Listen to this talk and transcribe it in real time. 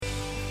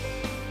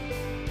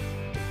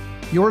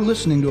You're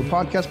listening to a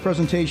podcast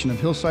presentation of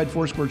Hillside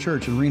Foursquare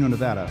Church in Reno,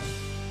 Nevada.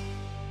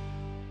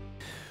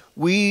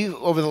 We,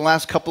 over the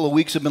last couple of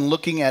weeks, have been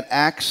looking at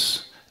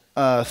Acts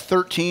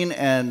 13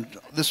 and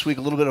this week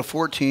a little bit of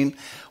 14,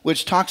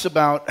 which talks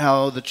about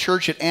how the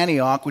church at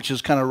Antioch, which is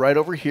kind of right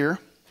over here,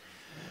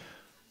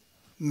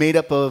 made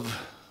up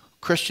of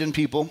Christian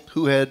people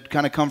who had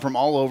kind of come from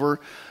all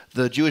over.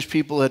 The Jewish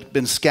people had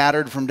been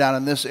scattered from down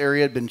in this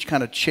area, had been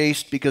kind of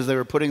chased because they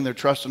were putting their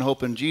trust and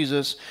hope in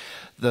Jesus.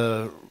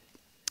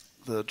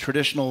 The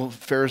traditional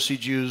Pharisee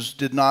Jews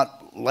did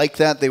not like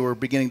that. They were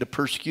beginning to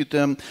persecute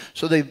them.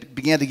 So they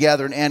began to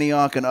gather in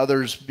Antioch, and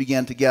others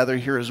began to gather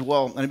here as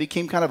well. And it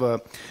became kind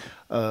of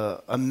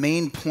a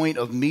main point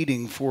of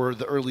meeting for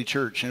the early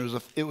church.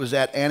 And it was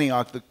at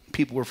Antioch that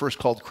people were first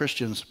called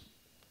Christians.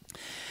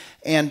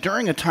 And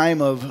during a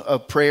time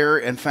of prayer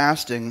and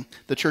fasting,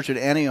 the church at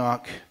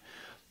Antioch,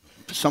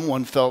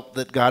 someone felt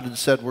that God had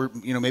said,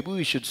 maybe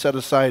we should set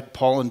aside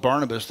Paul and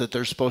Barnabas, that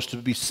they're supposed to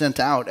be sent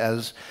out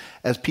as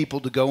people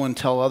to go and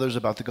tell others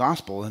about the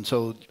gospel. And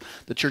so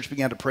the church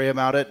began to pray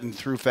about it, and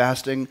through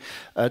fasting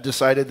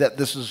decided that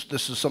this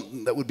is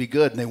something that would be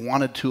good, and they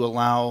wanted to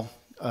allow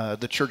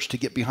the church to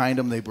get behind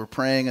them. They were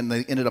praying, and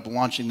they ended up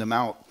launching them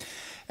out.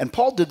 And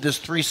Paul did this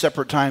 3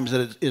 separate times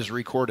that it is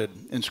recorded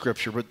in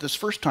Scripture. But this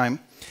first time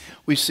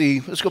we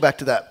see, let's go back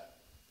to that.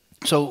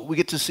 So we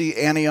get to see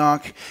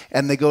Antioch,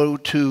 and they go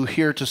to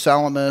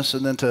Salamis,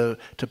 and then to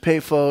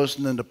Paphos,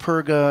 and then to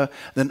Perga,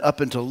 then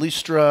up into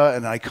Lystra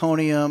and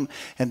Iconium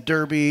and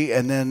Derbe,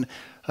 and then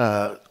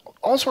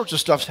all sorts of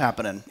stuff's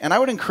happening. And I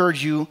would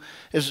encourage you,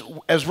 as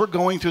we're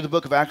going through the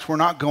book of Acts, we're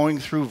not going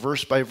through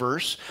verse by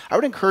verse. I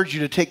would encourage you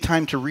to take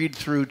time to read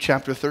through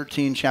chapter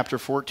 13, chapter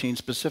 14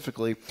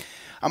 specifically.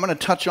 I'm going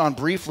to touch on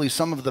briefly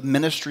some of the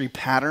ministry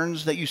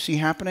patterns that you see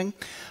happening.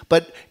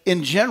 But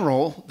in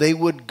general, they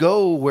would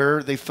go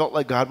where they felt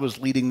like God was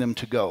leading them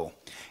to go.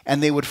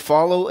 And they would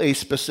follow a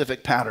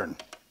specific pattern.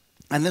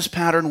 And this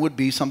pattern would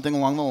be something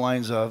along the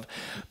lines of,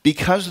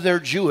 because they're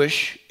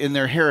Jewish in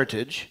their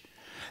heritage,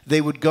 they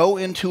would go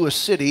into a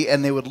city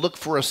and they would look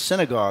for a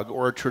synagogue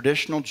or a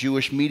traditional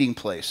Jewish meeting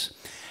place.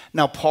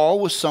 Now, Paul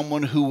was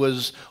someone who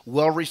was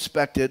well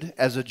respected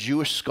as a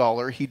Jewish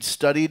scholar. He'd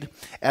studied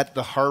at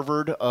the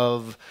Harvard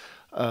of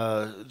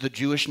the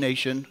Jewish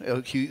nation.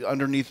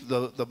 Underneath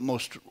the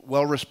most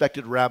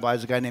well-respected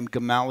rabbis, a guy named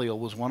Gamaliel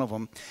was one of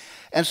them.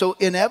 And so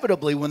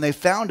inevitably, when they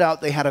found out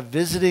they had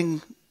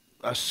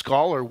a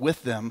scholar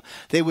with them,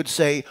 they would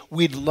say,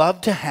 "We'd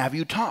love to have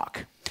you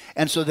talk."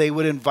 And so they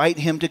would invite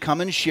him to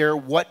come and share,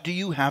 "What do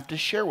you have to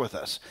share with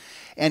us?"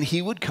 And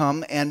he would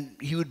come and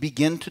he would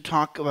begin to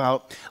talk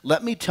about,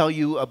 "Let me tell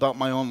you about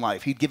my own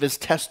life." He'd give his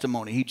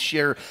testimony. He'd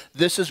share,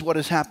 "This is what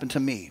has happened to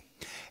me."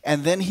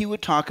 And then he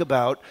would talk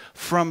about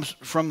from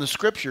the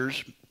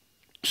scriptures,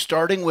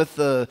 starting with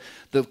the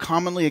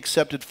commonly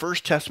accepted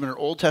First Testament or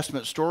Old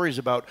Testament stories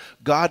about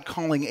God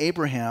calling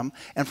Abraham,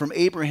 and from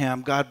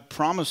Abraham, God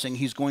promising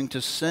he's going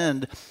to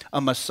send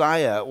a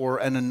Messiah or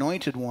an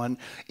anointed one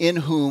in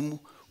whom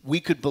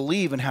we could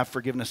believe and have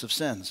forgiveness of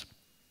sins.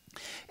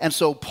 And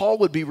so Paul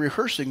would be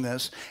rehearsing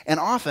this, and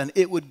often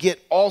it would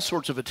get all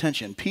sorts of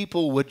attention.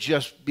 People would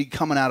just be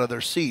coming out of their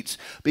seats,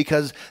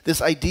 because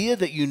this idea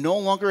that you no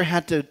longer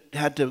had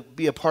to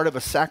be a part of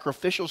a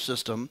sacrificial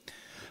system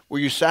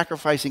where you're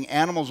sacrificing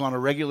animals on a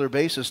regular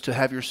basis to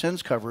have your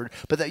sins covered,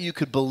 but that you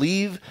could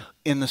believe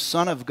in the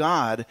Son of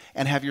God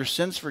and have your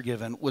sins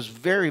forgiven was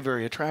very,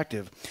 very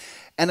attractive.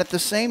 And at the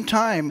same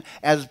time,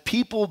 as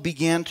people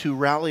began to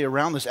rally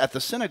around this at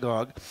the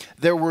synagogue,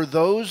 there were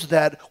those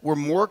that were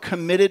more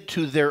committed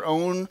to their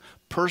own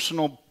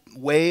personal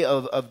way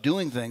of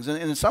doing things.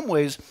 And in some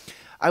ways,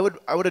 I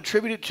would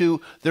attribute it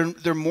to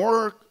they're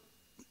more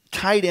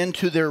tied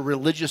into their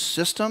religious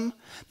system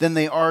than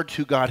they are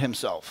to God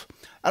himself.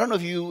 I don't know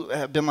if you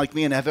have been like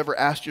me and have ever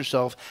asked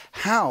yourself,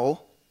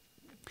 how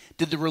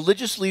did the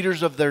religious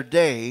leaders of their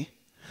day,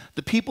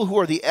 the people who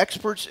are the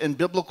experts in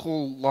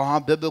biblical law,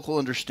 biblical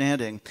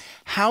understanding,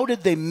 how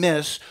did they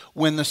miss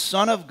when the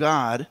Son of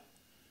God,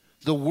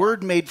 the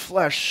Word made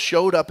flesh,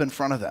 showed up in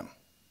front of them?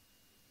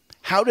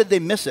 How did they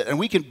miss it? And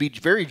we can be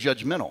very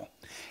judgmental.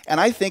 And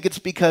I think it's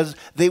because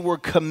they were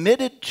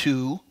committed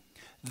to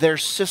their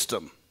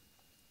system.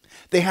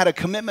 They had a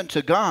commitment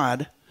to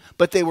God,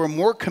 but they were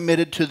more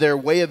committed to their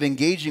way of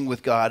engaging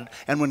with God.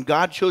 And when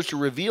God chose to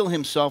reveal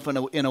himself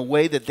in a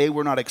way that they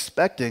were not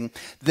expecting,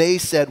 they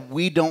said,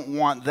 "We don't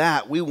want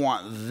that, we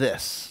want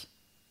this."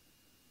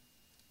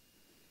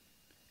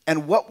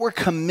 And what we're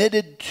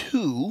committed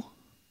to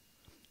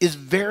is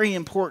very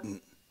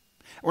important.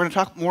 We're going to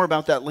talk more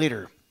about that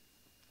later.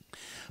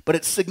 But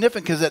it's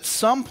significant because at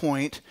some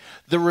point,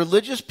 the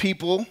religious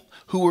people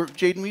who were,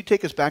 Jaden, will you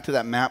take us back to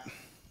that map?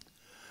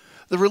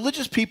 The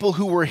religious people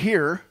who were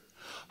here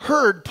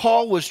heard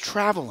Paul was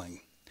traveling,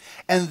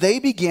 and they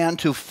began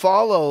to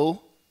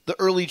follow the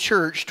early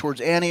church towards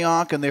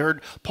Antioch, and they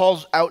heard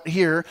Paul's out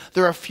here.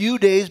 They're a few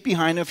days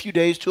behind, a few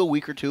days to a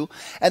week or two,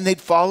 and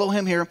they'd follow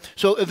him here.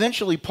 So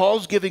eventually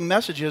Paul's giving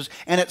messages,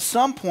 and at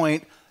some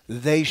point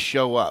they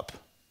show up.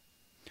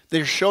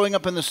 They're showing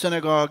up in the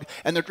synagogue,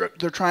 and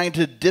they're trying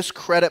to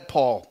discredit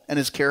Paul and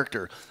his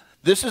character.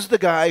 This is the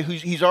guy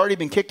he's already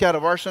been kicked out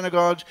of our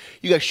synagogues.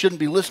 You guys shouldn't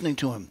be listening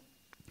to him.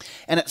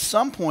 And at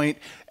some point,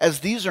 as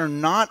these are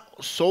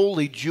not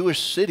solely Jewish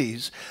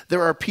cities,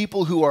 there are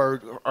people who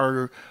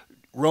are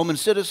Roman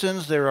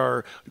citizens, there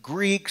are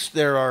Greeks,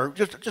 there are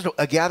just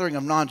a gathering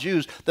of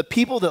non-Jews. The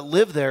people that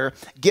live there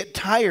get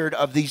tired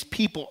of these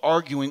people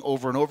arguing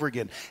over and over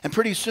again. And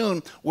pretty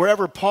soon,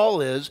 wherever Paul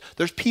is,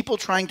 there's people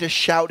trying to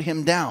shout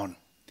him down.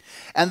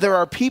 And there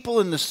are people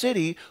in the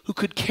city who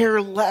could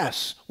care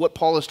less what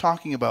Paul is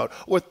talking about,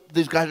 what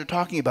these guys are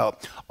talking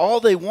about. All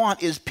they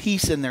want is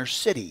peace in their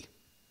city.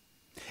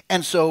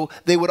 And so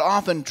they would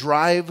often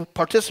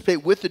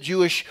participate with the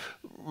Jewish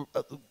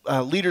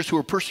leaders who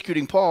were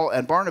persecuting Paul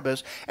and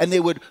Barnabas, and they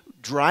would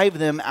drive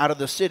them out of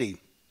the city.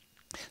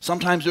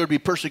 Sometimes there would be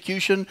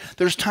persecution.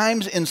 There's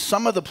times in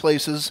some of the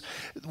places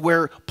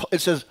where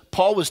it says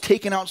Paul was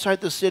taken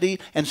outside the city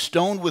and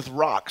stoned with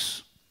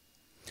rocks,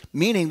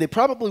 meaning they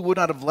probably would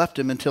not have left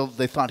him until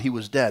they thought he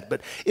was dead.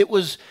 But it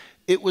was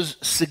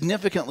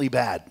significantly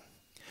bad.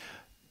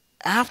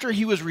 After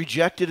he was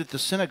rejected at the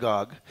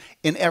synagogue,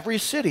 in every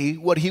city,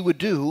 what he would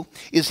do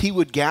is he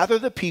would gather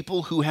the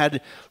people who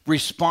had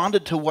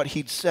responded to what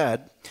he'd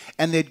said,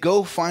 and they'd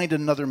go find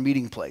another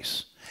meeting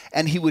place.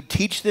 And he would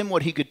teach them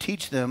what he could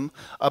teach them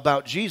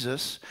about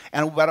Jesus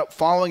and about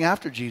following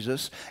after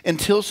Jesus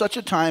until such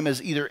a time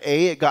as either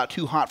A, it got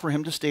too hot for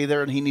him to stay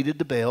there and he needed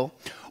to bail,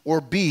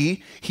 or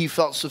B, he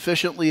felt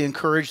sufficiently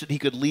encouraged that he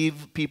could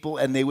leave people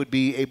and they would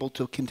be able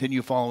to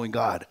continue following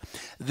God.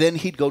 Then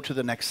he'd go to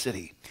the next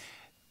city.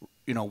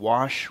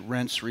 Wash,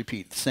 rinse,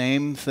 repeat.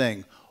 Same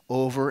thing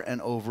over and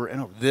over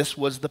and over. This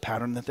was the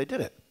pattern that they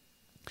did it.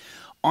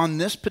 On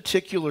this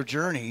particular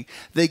journey,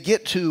 they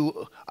get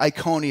to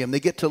Iconium, they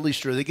get to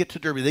Lystra, they get to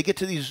Derbe, they get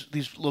to these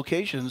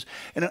locations,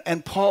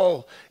 and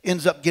Paul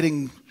ends up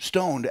getting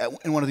stoned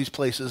in one of these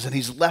places, and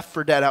he's left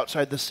for dead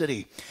outside the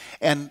city.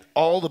 And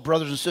all the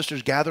brothers and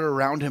sisters gather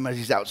around him as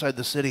he's outside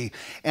the city,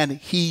 and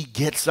he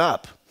gets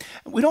up.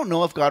 We don't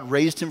know if God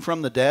raised him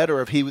from the dead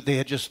or if they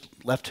had just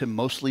left him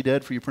mostly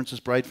dead, for you Princess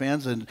Bride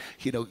fans, and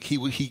he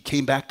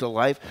came back to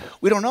life.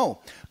 We don't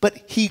know.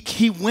 But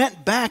he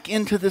went back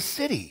into the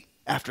city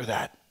after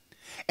that.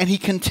 And he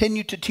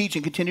continued to teach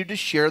and continued to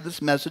share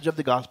this message of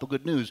the gospel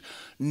good news,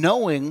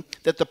 knowing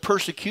that the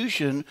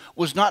persecution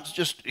was not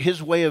just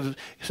his way of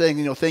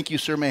saying, thank you,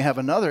 sir, may I have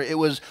another. It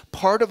was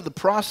part of the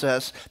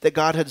process that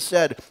God had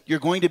said, you're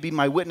going to be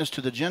my witness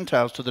to the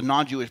Gentiles, to the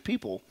non-Jewish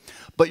people,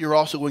 but you're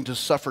also going to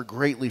suffer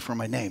greatly for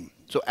my name.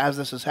 So as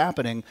this is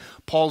happening,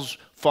 Paul's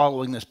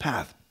following this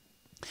path.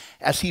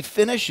 As he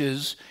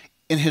finishes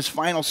in his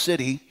final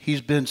city,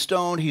 he's been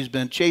stoned, he's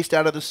been chased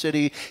out of the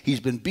city,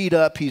 he's been beat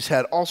up, he's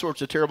had all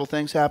sorts of terrible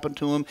things happen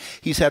to him.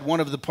 He's had one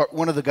of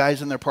the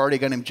guys in their party, a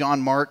guy named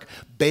John Mark,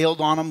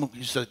 bailed on him.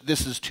 He said,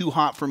 this is too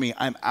hot for me,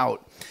 I'm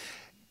out.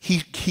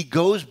 He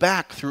goes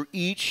back through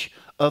each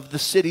of the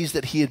cities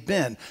that he had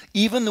been,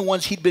 even the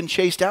ones he'd been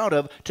chased out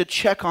of, to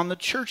check on the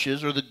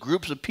churches or the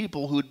groups of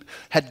people who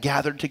had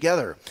gathered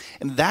together.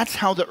 And that's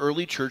how the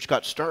early church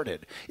got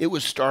started. It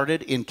was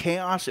started in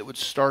chaos. It was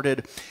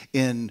started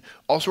in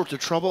all sorts of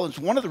trouble. It's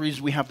one of the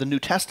reasons we have the New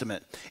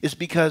Testament, is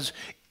because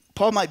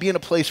Paul might be in a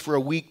place for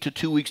a week to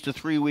 2 weeks to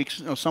 3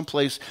 weeks,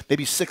 someplace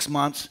maybe 6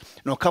 months,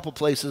 a couple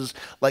places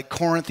like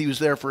Corinth, he was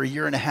there for 1.5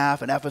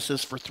 years, and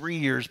Ephesus for 3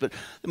 years. But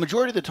the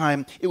majority of the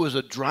time, it was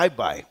a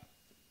drive-by.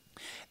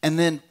 And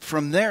then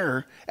from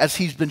there, as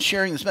he's been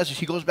sharing this message,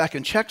 he goes back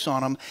and checks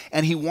on them,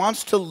 and he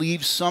wants to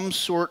leave some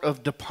sort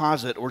of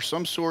deposit or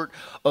some sort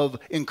of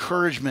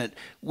encouragement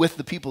with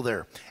the people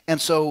there.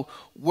 And so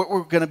what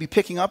we're going to be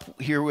picking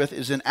up here with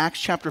is in Acts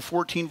chapter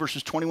 14,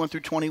 verses 21 through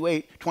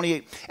 28,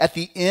 at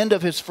the end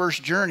of his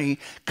first journey,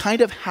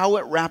 kind of how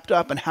it wrapped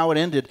up and how it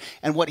ended,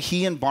 and what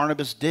he and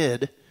Barnabas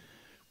did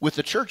with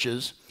the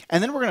churches.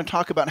 And then we're going to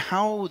talk about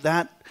how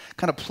that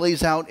kind of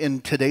plays out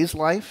in today's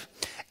life.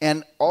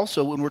 And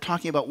also, when we're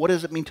talking about what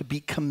does it mean to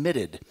be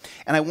committed.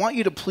 And I want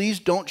you to please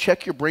don't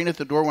check your brain at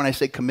the door when I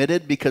say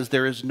committed, because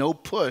there is no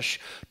push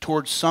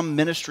towards some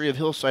ministry of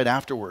Hillside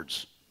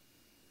afterwards.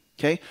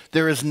 Okay?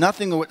 There is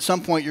nothing at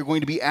some point you're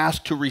going to be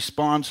asked to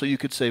respond so you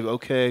could say,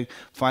 okay,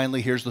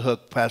 finally, here's the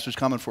hook, pastor's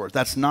coming for us.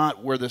 That's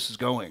not where this is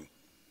going.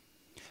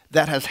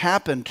 That has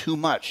happened too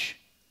much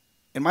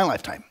in my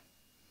lifetime,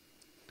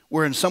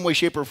 where in some way,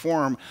 shape, or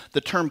form,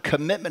 the term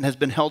commitment has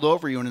been held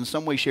over you, and in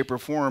some way, shape, or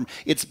form,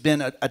 it's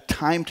been a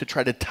time to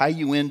try to tie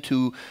you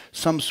into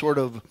some sort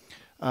of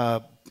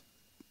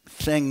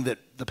thing that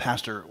the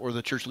pastor or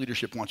the church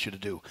leadership wants you to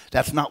do.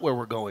 That's not where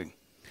we're going.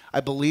 I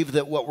believe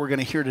that what we're going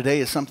to hear today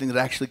is something that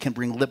actually can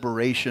bring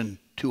liberation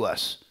to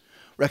us,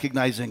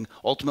 recognizing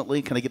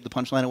ultimately, can I give the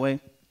punchline away?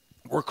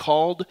 We're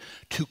called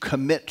to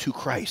commit to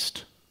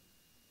Christ,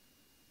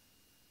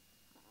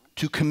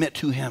 to commit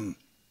to Him.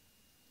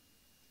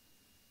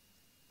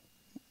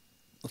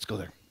 Let's go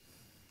there.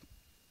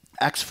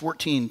 Acts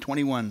 14,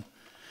 21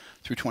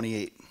 through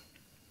 28.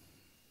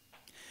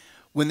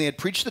 When they had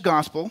preached the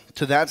gospel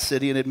to that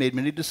city and had made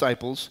many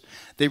disciples,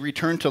 they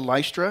returned to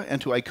Lystra and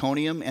to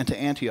Iconium and to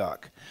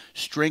Antioch,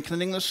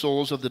 strengthening the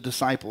souls of the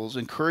disciples,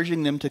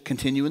 encouraging them to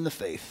continue in the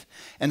faith,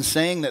 and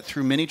saying that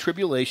through many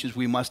tribulations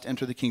we must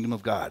enter the kingdom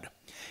of God.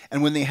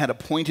 And when they had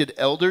appointed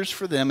elders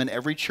for them in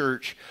every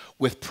church,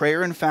 with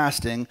prayer and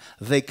fasting,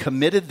 they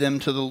committed them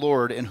to the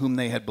Lord in whom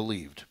they had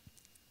believed.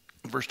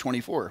 Verse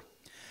 24.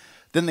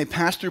 Then they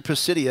passed through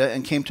Pisidia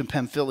and came to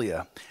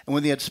Pamphylia. And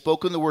when they had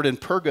spoken the word in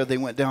Perga, they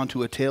went down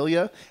to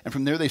Attalia, and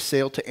from there they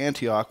sailed to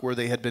Antioch, where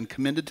they had been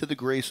commended to the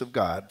grace of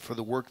God for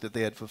the work that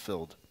they had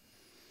fulfilled.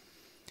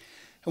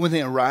 And when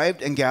they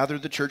arrived and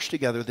gathered the church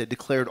together, they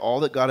declared all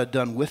that God had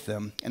done with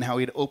them, and how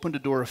he had opened a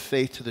door of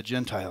faith to the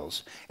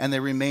Gentiles. And they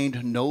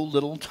remained no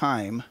little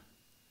time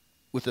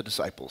with the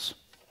disciples.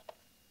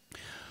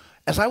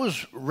 As I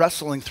was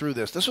wrestling through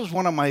this was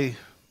one of my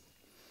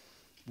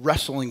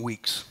wrestling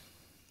weeks.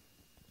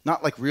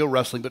 Not like real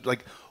wrestling, but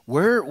like,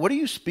 what are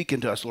you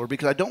speaking to us, Lord?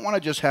 Because I don't want to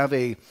just have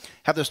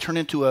this turn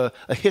into a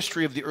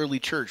history of the early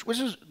church, which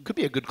could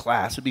be a good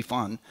class. It'd be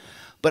fun.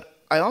 But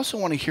I also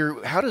want to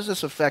hear, how does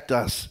this affect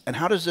us? And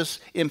how does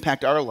this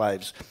impact our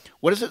lives?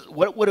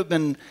 What would have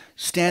been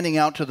standing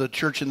out to the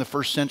church in the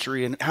first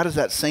century? And how does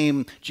that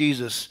same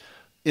Jesus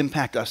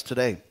impact us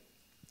today?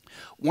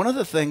 One of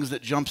the things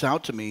that jumps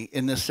out to me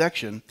in this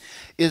section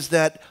is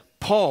that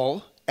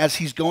Paul, as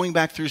he's going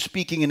back through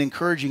speaking and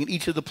encouraging in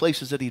each of the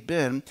places that he'd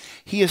been,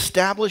 he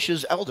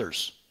establishes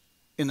elders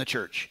in the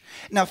church.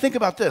 Now think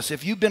about this.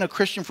 If you've been a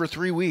Christian for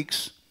 3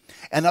 weeks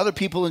and other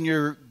people in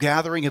your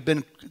gathering have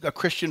been a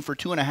Christian for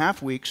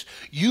 2.5 weeks,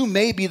 you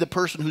may be the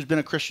person who's been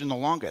a Christian the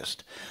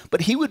longest.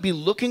 But he would be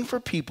looking for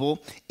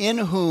people in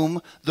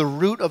whom the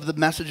root of the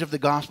message of the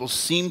gospel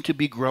seemed to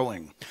be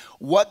growing.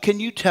 What can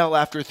you tell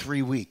after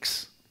 3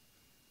 weeks?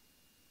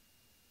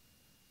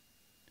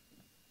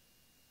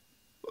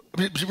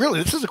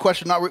 Really, this is a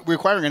question not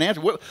requiring an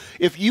answer.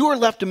 If you are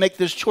left to make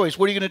this choice,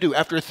 what are you going to do?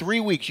 After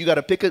 3 weeks,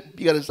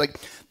 it's like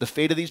the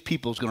fate of these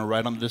people is going to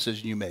ride on the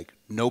decision you make.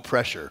 No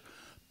pressure.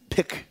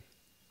 Pick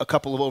a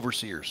couple of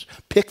overseers.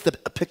 Pick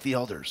the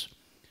elders.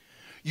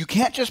 You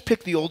can't just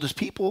pick the oldest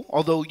people,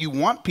 although you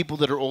want people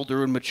that are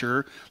older and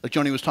mature, like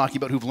Joni was talking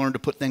about, who've learned to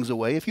put things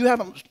away. If you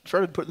haven't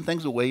started putting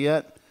things away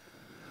yet,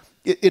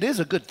 it is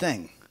a good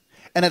thing.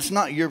 And it's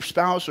not your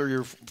spouse or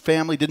your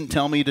family didn't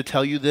tell me to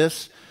tell you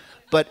this,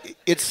 but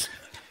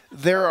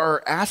there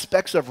are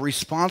aspects of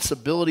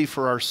responsibility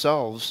for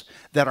ourselves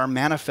that are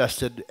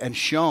manifested and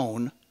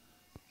shown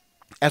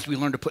as we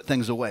learn to put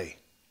things away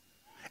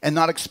and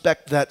not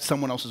expect that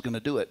someone else is going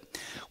to do it.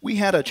 We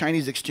had a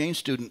Chinese exchange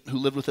student who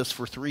lived with us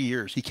for 3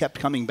 years. He kept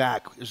coming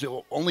back. It was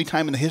the only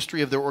time in the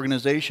history of their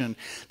organization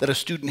that a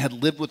student had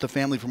lived with the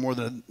family for more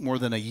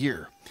than a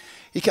year.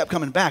 He kept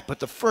coming back, but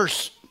the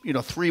first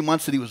 3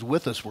 months that he was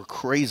with us were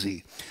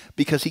crazy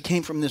because he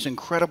came from this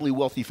incredibly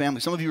wealthy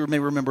family. Some of you may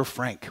remember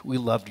Frank. We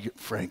loved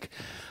Frank.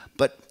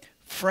 But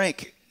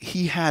Frank,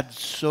 he had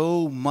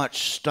so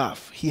much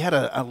stuff. He had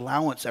an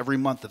allowance every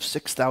month of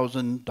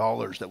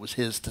 $6,000 that was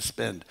his to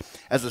spend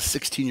as a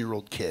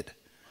 16-year-old kid.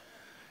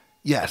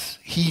 Yes,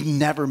 he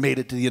never made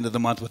it to the end of the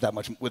month with that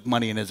much with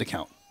money in his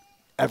account.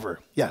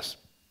 Ever. Yes.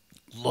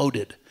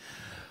 Loaded.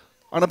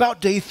 On about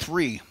day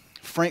 3,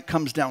 Frank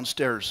comes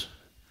downstairs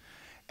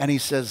and he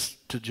says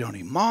to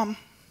Joni, "Mom,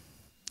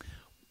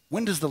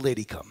 when does the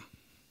lady come?"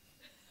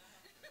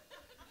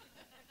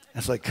 And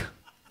it's like,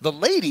 "The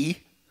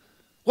lady?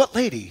 What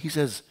lady?" He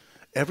says,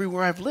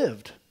 "Everywhere I've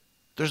lived,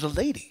 there's a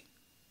lady."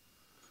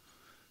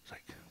 It's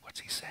like,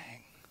 what's he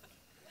saying?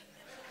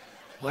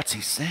 What's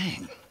he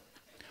saying?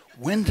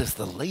 When does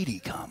the lady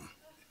come?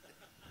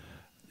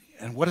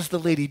 And what does the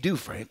lady do,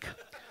 Frank?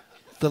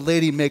 The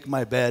lady make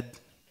my bed.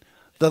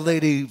 The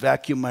lady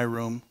vacuum my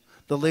room.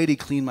 The lady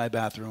clean my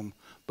bathroom.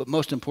 But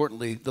most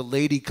importantly, the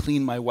lady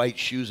clean my white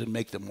shoes and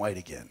make them white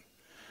again.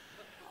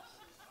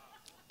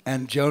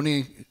 And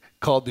Joni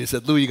called me and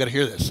said, "Louie, you got to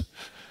hear this."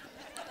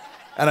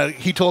 And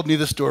he told me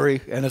the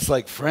story, and it's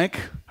like, "Frank,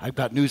 I've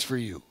got news for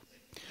you.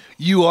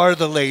 You are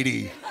the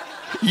lady.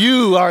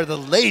 You are the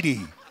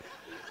lady."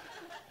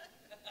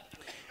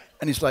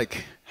 And he's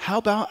like, "How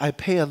about I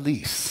pay a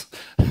lease?"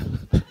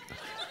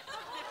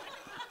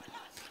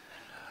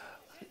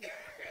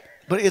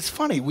 But it's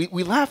funny,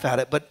 we laugh at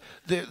it, but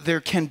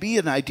there can be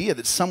an idea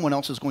that someone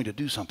else is going to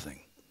do something.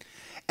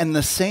 And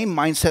the same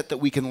mindset that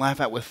we can laugh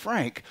at with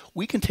Frank,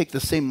 we can take the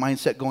same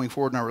mindset going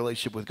forward in our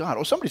relationship with God.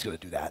 Oh, somebody's going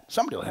to do that.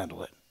 Somebody will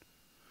handle it.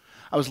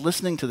 I was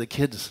listening to the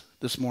kids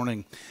this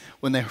morning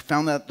when they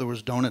found out there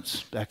was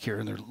donuts back here,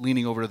 and they're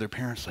leaning over to their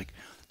parents like,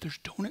 "There's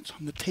donuts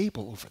on the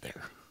table over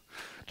there.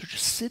 They're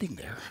just sitting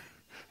there."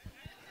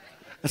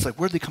 It's like,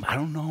 where'd they come? I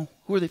don't know.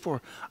 Who are they for?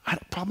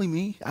 Probably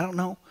me. I don't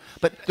know.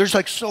 But they're just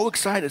like so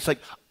excited. It's like,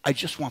 I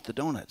just want the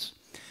donuts.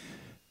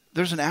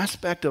 There's an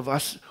aspect of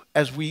us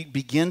as we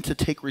begin to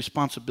take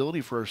responsibility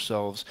for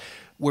ourselves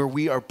where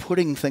we are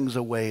putting things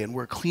away and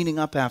we're cleaning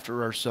up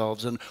after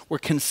ourselves and we're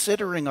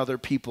considering other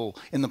people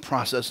in the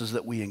processes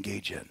that we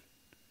engage in.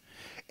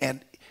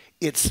 And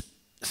it's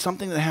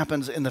something that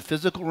happens in the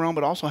physical realm,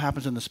 but also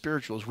happens in the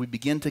spiritual, is we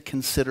begin to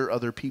consider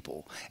other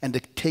people and to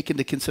take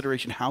into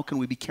consideration how can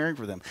we be caring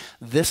for them.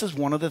 This is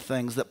one of the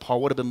things that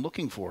Paul would have been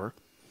looking for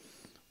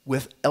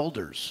with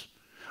elders.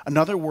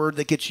 Another word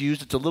that gets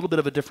used, it's a little bit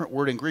of a different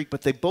word in Greek,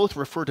 but they both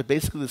refer to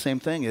basically the same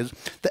thing, is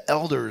the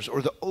elders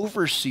or the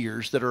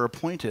overseers that are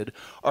appointed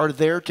are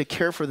there to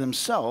care for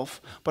themselves,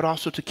 but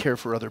also to care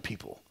for other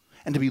people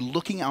and to be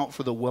looking out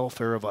for the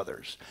welfare of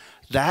others.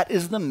 That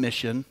is the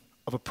mission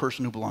of a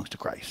person who belongs to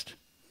Christ.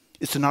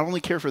 It's to not only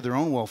care for their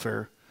own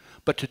welfare,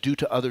 but to do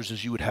to others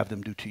as you would have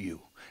them do to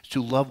you. It's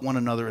to love one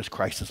another as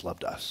Christ has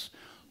loved us.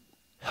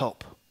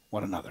 Help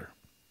one another.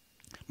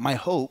 My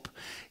hope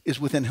is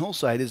within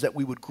Hillside is that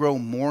we would grow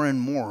more and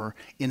more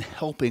in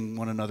helping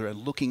one another and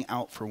looking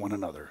out for one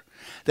another.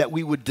 That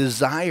we would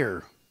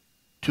desire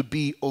to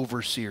be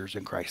overseers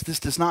in Christ. This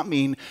does not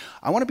mean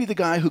I want to be the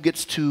guy who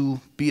gets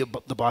to be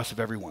the boss of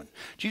everyone.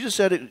 Jesus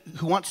said,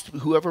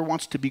 whoever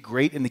wants to be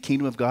great in the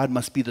kingdom of God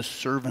must be the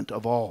servant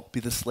of all, be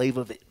the slave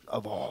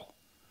of all.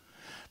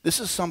 This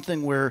is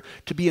something where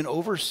to be an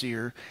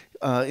overseer,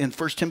 in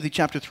 1 Timothy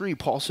chapter 3,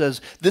 Paul says,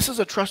 this is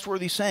a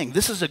trustworthy saying.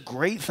 This is a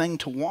great thing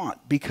to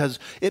want because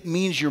it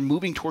means you're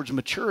moving towards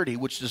maturity,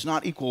 which does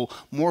not equal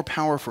more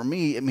power for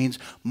me. It means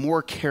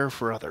more care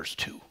for others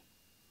too.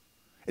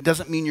 It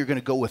doesn't mean you're going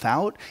to go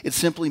without. It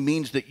simply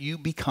means that you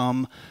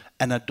become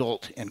an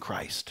adult in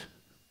Christ.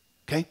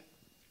 Okay?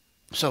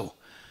 So,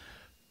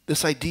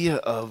 this idea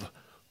of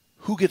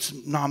who gets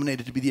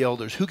nominated to be the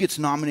elders, who gets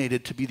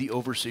nominated to be the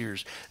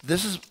overseers,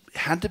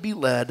 had to be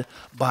led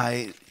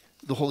by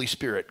the Holy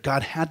Spirit.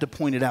 God had to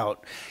point it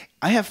out.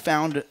 I have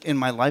found in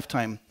my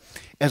lifetime,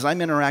 as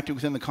I'm interacting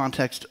within the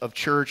context of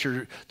church,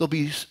 or there'll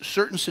be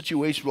certain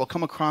situations where I'll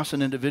come across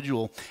an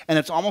individual, and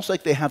it's almost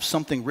like they have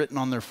something written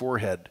on their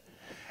forehead.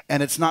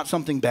 And it's not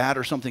something bad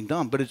or something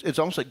dumb, but it's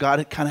almost like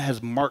God kind of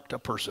has marked a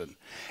person.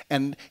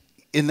 And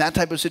in that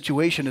type of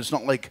situation, it's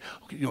not like,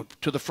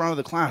 to the front of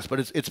the class, but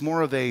it's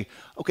more of a,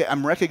 okay,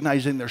 I'm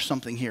recognizing there's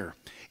something here.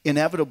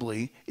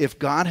 Inevitably, if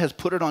God has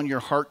put it on your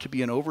heart to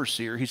be an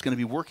overseer, he's going to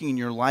be working in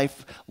your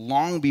life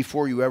long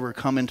before you ever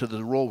come into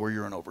the role where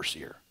you're an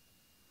overseer.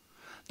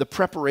 The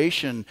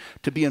preparation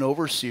to be an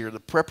overseer,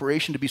 the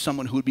preparation to be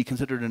someone who would be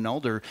considered an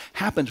elder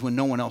happens when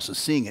no one else is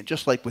seeing it.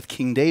 Just like with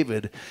King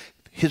David,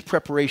 his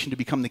preparation to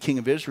become the king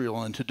of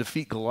Israel and to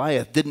defeat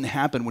Goliath didn't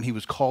happen when he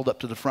was called up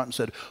to the front and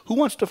said, who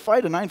wants to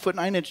fight a 9-foot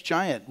 9-inch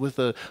giant with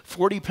a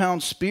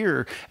 40-pound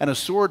spear and a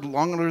sword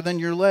longer than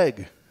your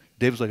leg?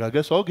 David's like, I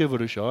guess I'll give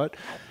it a shot.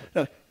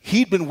 No,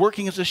 he'd been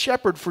working as a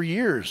shepherd for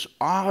years,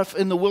 off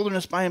in the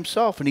wilderness by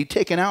himself, and he'd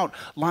taken out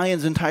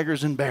lions and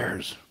tigers and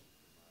bears.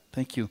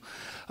 Thank you.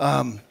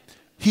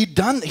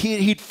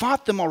 He'd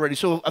fought them already.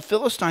 So a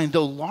Philistine,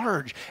 though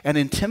large and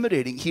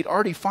intimidating, he'd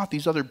already fought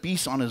these other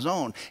beasts on his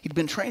own. He'd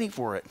been training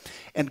for it.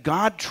 And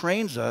God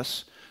trains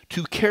us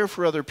to care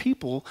for other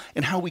people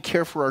and how we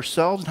care for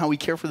ourselves and how we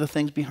care for the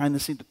things behind the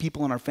scenes, the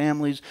people in our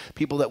families,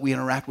 people that we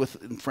interact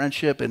with in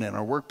friendship and in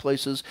our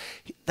workplaces.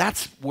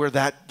 That's where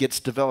that gets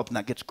developed and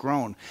that gets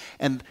grown.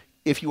 And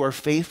if you are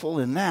faithful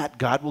in that,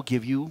 God will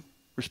give you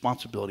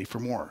responsibility for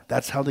more.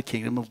 That's how the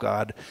kingdom of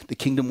God, the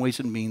kingdom ways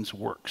and means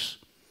works.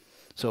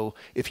 So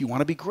if you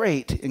want to be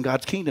great in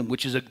God's kingdom,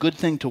 which is a good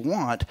thing to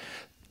want,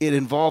 it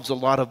involves a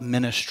lot of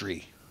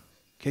ministry.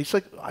 Okay, it's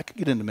like, I could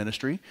get into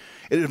ministry.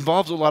 It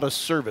involves a lot of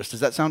service. Does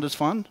that sound as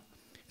fun?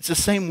 It's the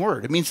same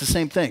word. It means the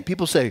same thing.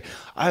 People say,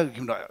 I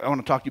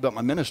want to talk to you about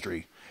my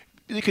ministry.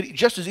 They could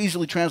just as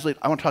easily translate,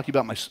 I want to talk to you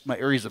about my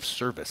areas of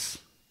service.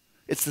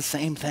 It's the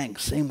same thing,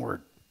 same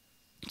word.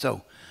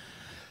 So,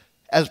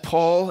 as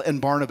Paul and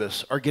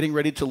Barnabas are getting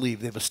ready to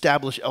leave, they've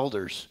established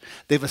elders.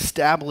 They've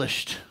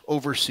established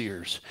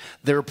overseers.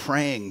 They're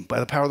praying by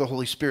the power of the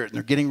Holy Spirit, and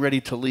they're getting ready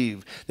to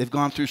leave. They've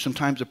gone through some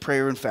times of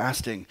prayer and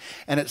fasting.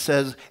 And it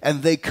says,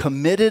 and they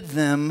committed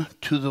them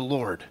to the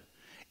Lord,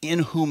 in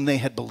whom they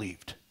had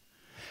believed.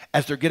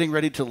 As they're getting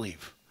ready to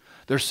leave,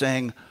 they're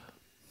saying,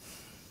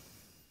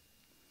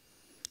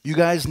 you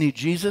guys need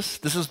Jesus.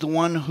 This is the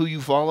one who you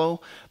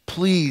follow.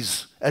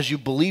 Please, as you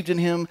believed in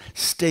him,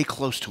 stay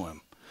close to him.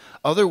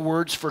 Other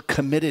words for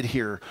committed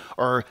here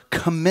are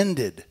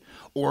commended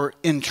or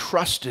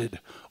entrusted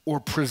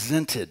or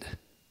presented.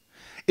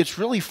 It's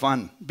really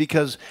fun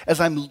because as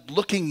I'm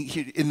looking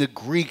in the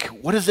Greek,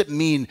 what does it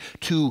mean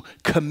to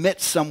commit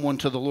someone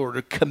to the Lord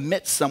or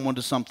commit someone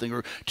to something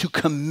or to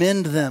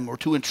commend them or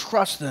to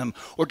entrust them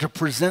or to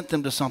present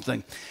them to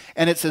something?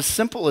 And it's as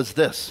simple as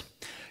this.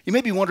 You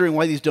may be wondering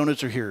why these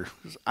donuts are here.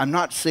 I'm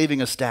not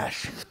saving a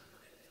stash.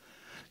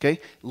 Okay?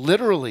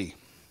 Literally,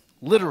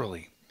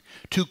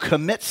 to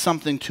commit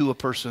something to a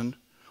person,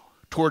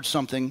 towards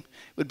something,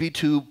 would be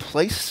to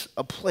place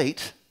a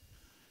plate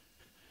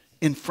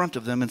in front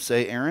of them and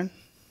say, Aaron,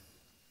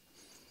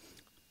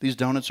 these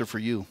donuts are for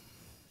you.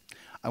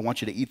 I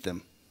want you to eat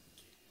them.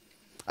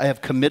 I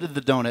have committed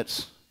the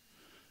donuts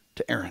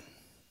to Aaron.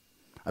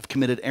 I've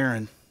committed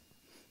Aaron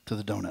to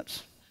the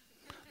donuts.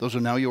 Those are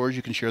now yours.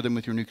 You can share them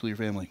with your nuclear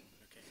family.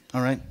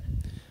 All right?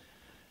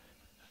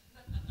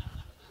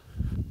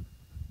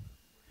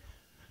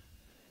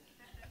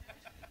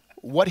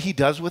 What he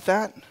does with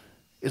that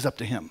is up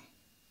to him.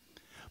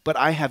 But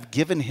I have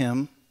given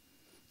him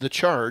the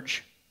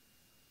charge.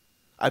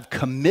 I've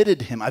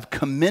committed him. I've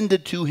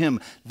commended to him.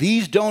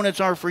 These donuts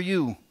are for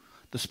you.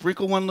 The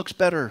sprinkle one looks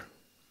better.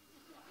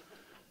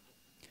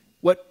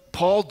 What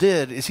Paul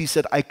did is he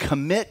said, I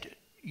commit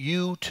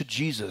you to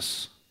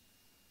Jesus.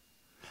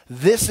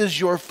 This is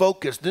your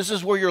focus. This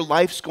is where your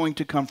life's going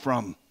to come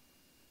from.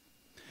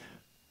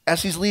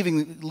 As he's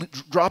leaving,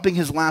 dropping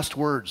his last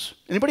words.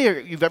 Anybody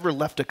you've ever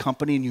left a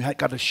company and you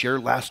got to share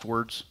last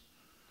words?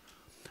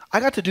 I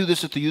got to do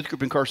this at the youth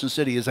group in Carson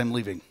City as I'm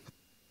leaving.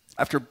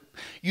 After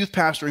youth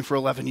pastoring for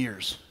 11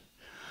 years.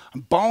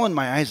 I'm bawling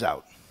my eyes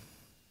out.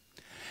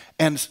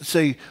 And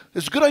say,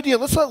 it's a good idea,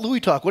 let's let Louie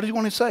talk. What do you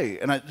want to say?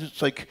 And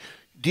it's like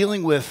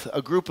dealing with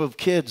a group of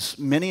kids,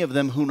 many of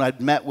them whom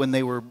I'd met when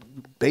they were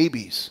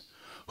babies,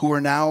 who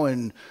are now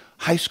in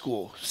high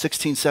school,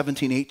 16,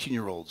 17,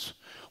 18-year-olds.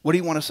 What do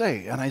you want to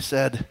say? And I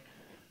said,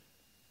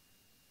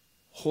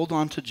 hold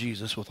on to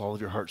Jesus with all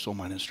of your heart, soul,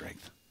 mind, and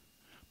strength.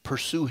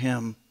 Pursue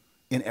him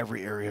in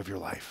every area of your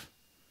life.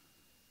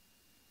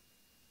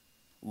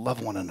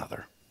 Love one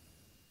another.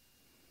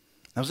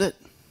 That was it.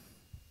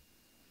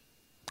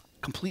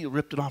 Completely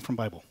ripped it off from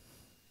Bible.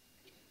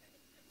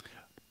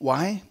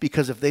 Why?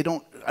 Because if they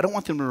don't, I don't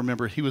want them to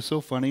remember, he was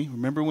so funny.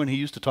 Remember when he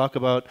used to talk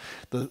about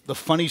the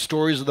funny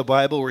stories of the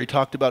Bible where he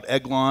talked about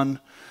Eglon,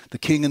 the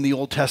king in the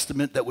Old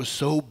Testament that was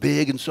so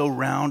big and so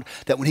round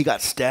that when he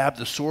got stabbed,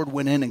 the sword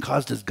went in and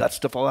caused his guts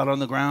to fall out on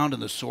the ground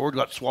and the sword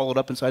got swallowed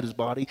up inside his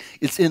body.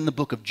 It's in the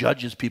book of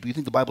Judges, people. You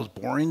think the Bible's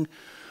boring?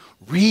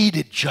 Read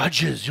it,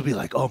 Judges. You'll be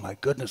like, oh my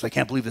goodness, I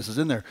can't believe this is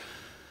in there.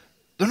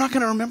 They're not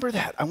going to remember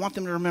that. I want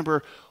them to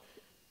remember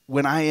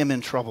when I am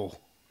in trouble,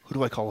 who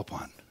do I call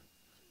upon?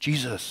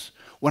 Jesus.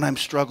 When I'm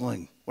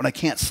struggling, when I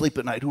can't sleep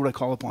at night, who do I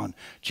call upon?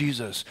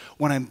 Jesus.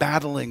 When I'm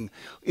battling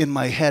in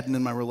my head and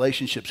in my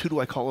relationships, who do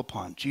I call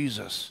upon?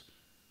 Jesus.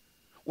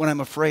 When I'm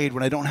afraid,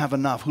 when I don't have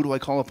enough, who do I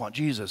call upon?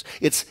 Jesus.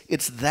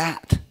 It's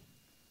that.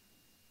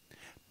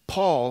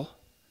 Paul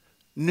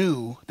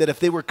knew that if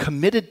they were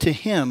committed to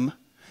him,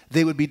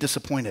 they would be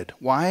disappointed.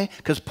 Why?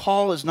 Because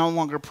Paul is no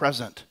longer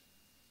present.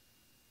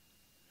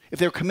 If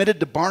they're committed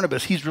to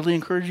Barnabas, he's a really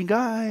encouraging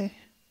guy.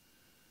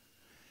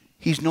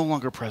 He's no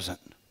longer present.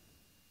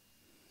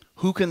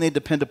 Who can they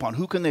depend upon?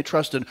 Who can they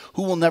trust in?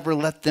 Who will never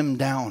let them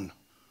down?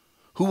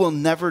 Who will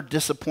never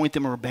disappoint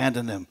them or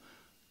abandon them?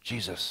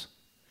 Jesus.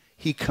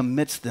 He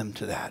commits them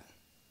to that.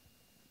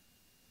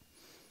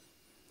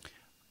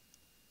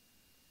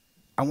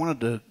 I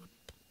wanted to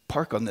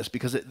park on this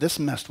because this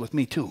messed with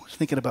me too. I was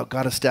thinking about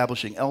God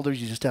establishing elders.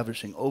 He's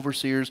establishing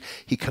overseers.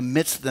 He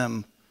commits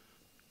them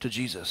to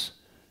Jesus.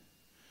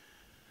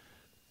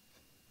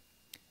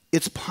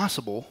 It's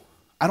possible.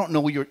 I don't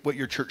know what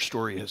your church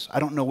story is. I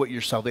don't know what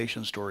your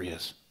salvation story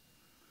is.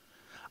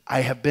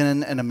 I have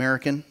been an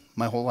American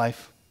my whole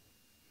life.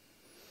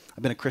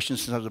 I've been a Christian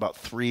since I was about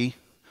 3.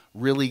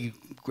 Really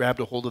grabbed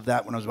a hold of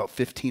that when I was about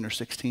 15 or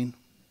 16.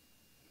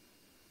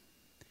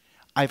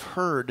 I've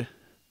heard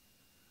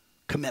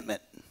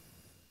commitment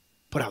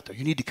put out there.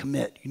 You need to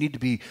commit. You need to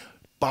be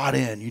bought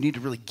in. You need to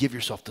really give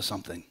yourself to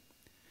something.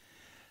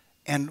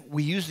 And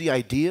we use the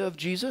idea of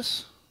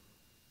Jesus.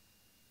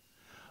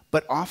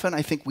 But often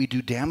I think we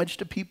do damage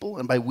to people,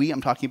 and by we I'm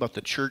talking about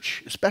the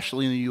church,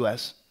 especially in the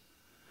U.S.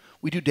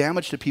 We do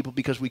damage to people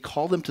because we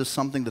call them to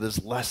something that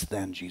is less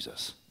than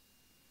Jesus.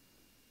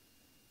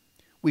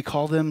 We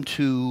call them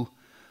to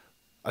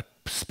a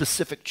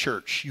specific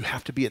church. You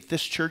have to be at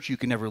this church. You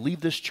can never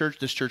leave this church.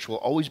 This church will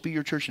always be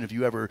your church, and if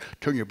you ever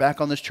turn your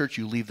back on this church,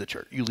 you leave the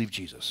church. You leave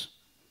Jesus.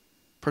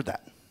 Heard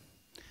that.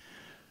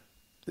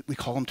 We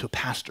call them to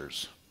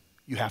pastors.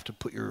 You have to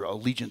put your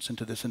allegiance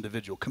into this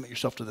individual. Commit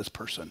yourself to this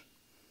person.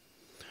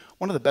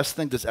 One of the best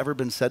things that's ever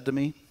been said to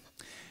me,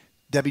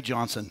 Debbie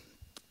Johnson.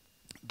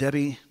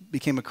 Debbie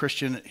became a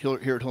Christian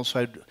here at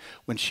Hillside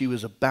when she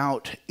was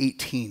about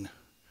 18.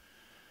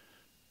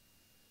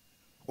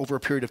 Over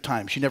a period of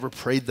time. She never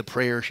prayed the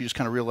prayer. She just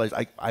kind of realized,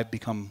 I've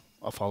become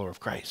a follower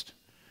of Christ.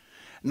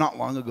 Not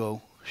long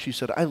ago, she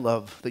said, I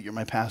love that you're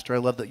my pastor. I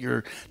love that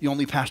you're the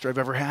only pastor I've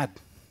ever had.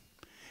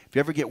 If you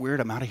ever get weird,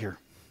 I'm out of here.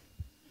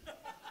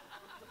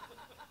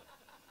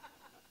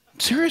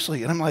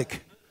 Seriously. And I'm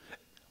like,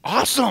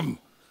 awesome.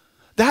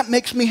 That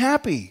makes me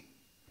happy.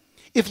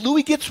 If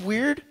Louie gets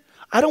weird,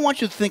 I don't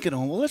want you thinking,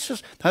 oh, well,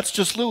 that's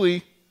just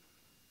Louie.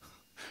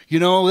 You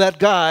know, that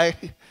guy,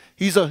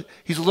 he's a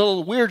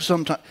little weird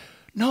sometimes.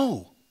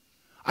 No.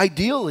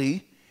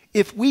 Ideally,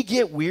 if we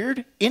get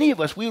weird, any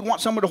of us, we would want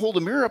someone to hold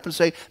a mirror up and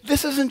say,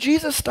 this isn't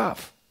Jesus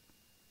stuff.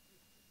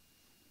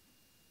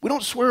 We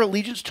don't swear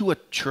allegiance to a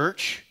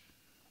church.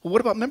 Well,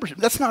 what about membership?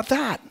 That's not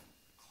that.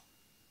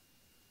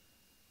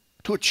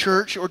 To a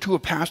church or to a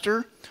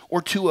pastor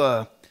or to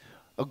a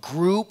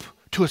group,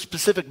 to a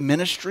specific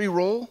ministry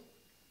role.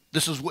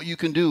 This is what you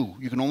can do.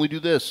 You can only do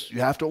this. You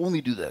have to only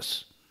do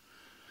this.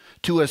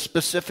 To a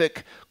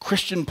specific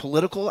Christian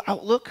political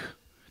outlook.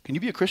 Can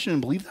you be a Christian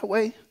and believe that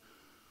way?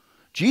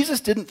 Jesus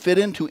didn't fit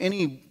into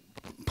any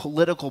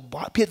political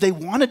body. They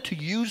wanted to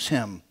use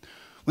him.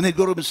 When they'd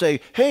go to him and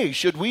say, hey,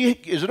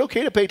 is it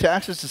okay to pay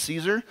taxes to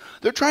Caesar?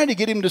 They're trying to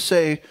get him to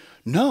say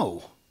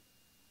no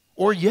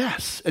or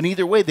yes. And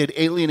either way, they'd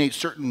alienate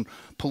certain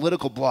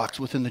political blocks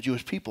within the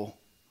Jewish people.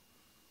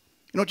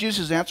 You know what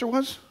Jesus' answer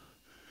was?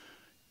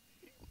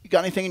 You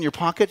got anything in your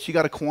pockets? You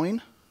got a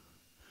coin?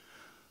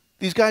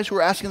 These guys who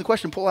are asking the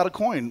question pull out a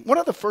coin. One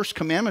of the first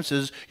commandments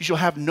is you shall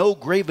have no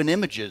graven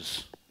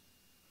images.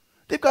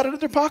 They've got it in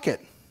their pocket.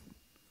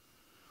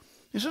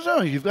 He says,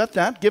 oh, you've got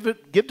that.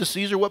 Give to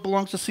Caesar what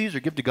belongs to Caesar.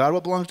 Give to God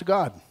what belongs to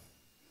God.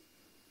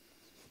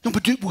 No,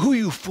 but dude, who are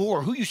you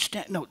for? Who you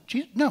stand? No,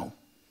 Jesus, no.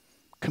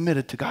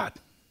 Committed to God.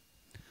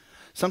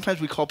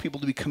 Sometimes we call people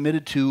to be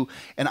committed to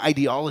an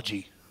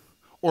ideology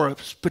or a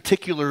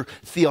particular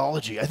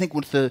theology. I think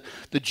with the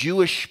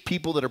Jewish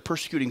people that are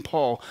persecuting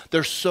Paul,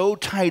 they're so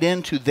tied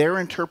into their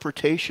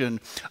interpretation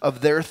of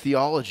their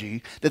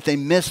theology that they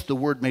miss the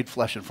Word made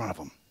flesh in front of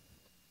them.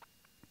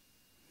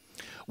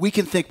 We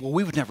can think, well,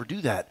 we would never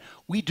do that.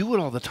 We do it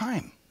all the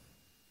time.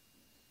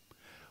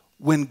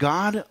 When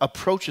God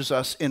approaches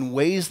us in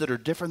ways that are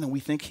different than we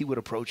think he would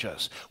approach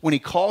us, when he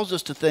calls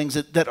us to things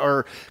that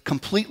are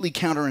completely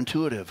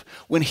counterintuitive,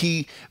 when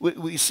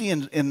we see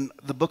in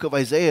the book of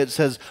Isaiah, it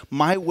says,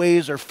 my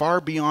ways are far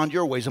beyond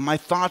your ways, and my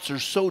thoughts are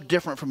so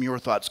different from your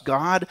thoughts.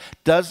 God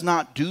does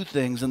not do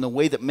things in the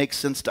way that makes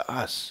sense to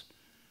us.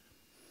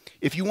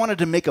 If you wanted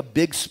to make a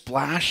big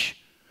splash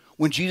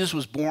when Jesus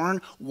was born,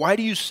 why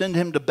do you send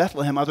him to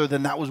Bethlehem other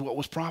than that was what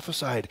was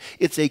prophesied?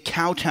 It's a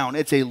cow town.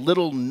 It's a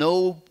little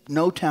no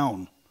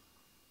town.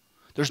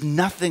 There's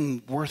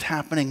nothing worth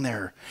happening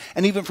there.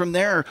 And even from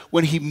there,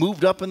 when he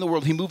moved up in the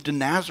world, he moved to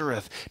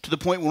Nazareth to the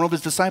point where one of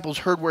his disciples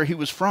heard where he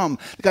was from.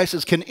 The guy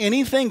says, can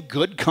anything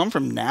good come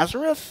from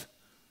Nazareth?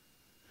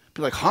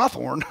 Be like,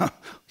 Hawthorne?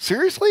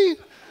 Seriously?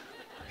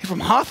 You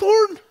from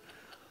Hawthorne?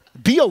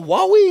 Be a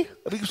Wowie?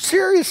 I mean,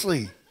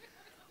 seriously.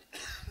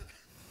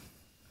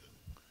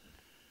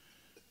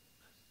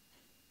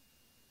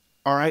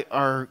 All right,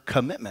 our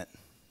commitment,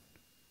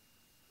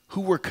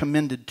 who we're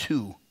commended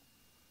to,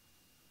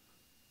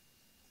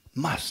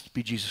 must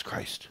be Jesus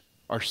Christ,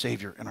 our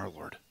Savior and our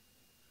Lord.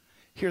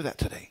 Hear that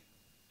today.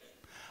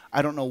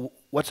 I don't know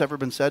what's ever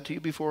been said to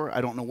you before.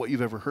 I don't know what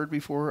you've ever heard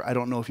before. I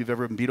don't know if you've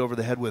ever been beat over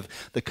the head with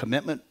the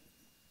commitment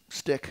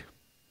stick.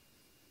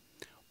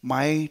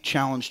 My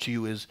challenge to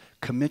you is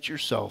commit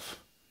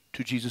yourself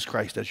to Jesus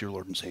Christ as your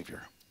Lord and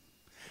Savior.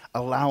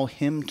 Allow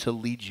him to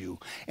lead you.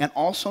 And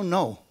also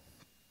know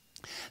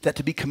that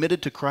to be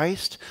committed to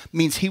Christ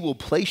means he will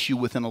place you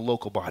within a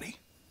local body.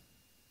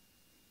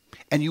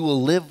 And you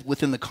will live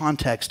within the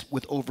context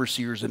with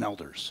overseers and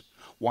elders.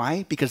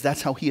 Why? Because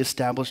that's how he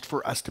established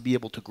for us to be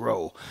able to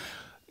grow.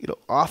 You know,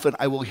 often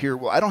I will hear,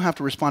 well, I don't have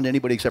to respond to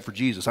anybody except for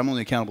Jesus. I'm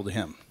only accountable to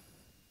him.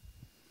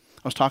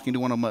 I was talking to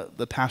one of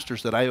the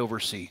pastors that I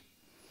oversee,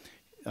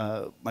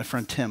 my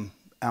friend Tim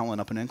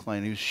Allen up in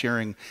Incline. He was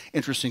sharing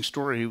interesting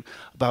story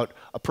about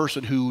a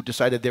person who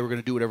decided they were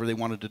going to do whatever they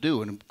wanted to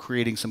do and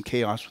creating some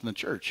chaos within the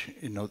church.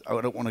 You know,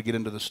 I don't want to get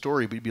into the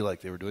story, but you'd be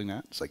like, they were doing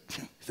that? It's like,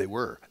 they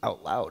were,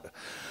 out loud.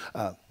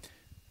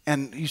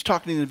 And he's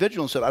talking to the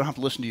individual and said, I don't have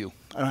to listen to you.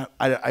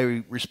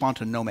 I respond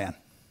to no man,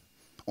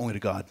 only to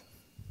God.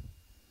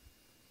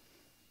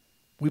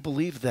 We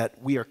believe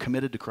that we are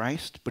committed to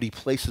Christ, but he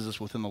places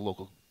us within the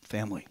local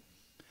family.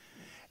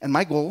 And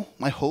my goal,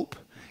 my hope,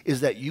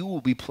 is that you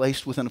will be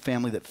placed within a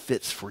family that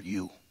fits for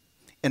you.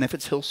 And if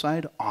it's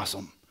Hillside,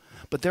 awesome.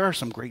 But there are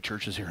some great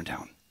churches here in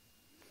town.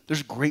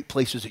 There's great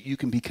places that you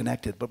can be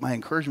connected, but my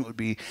encouragement would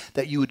be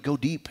that you would go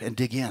deep and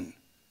dig in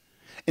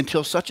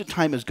until such a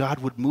time as God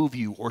would move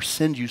you or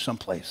send you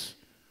someplace.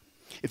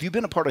 If you've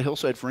been a part of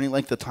Hillside for any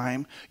length of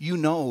time, you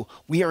know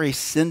we are a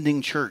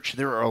sending church.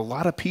 There are a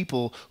lot of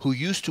people who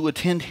used to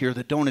attend here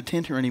that don't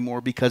attend here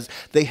anymore because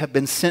they have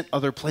been sent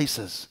other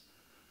places.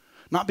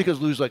 Not because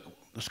Lou's like,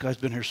 this guy's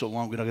been here so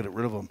long, we don't get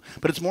rid of him.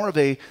 But it's more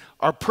of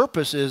our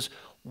purpose is,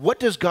 what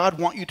does God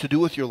want you to do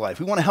with your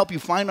life? We want to help you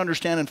find,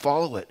 understand, and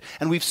follow it.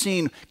 And we've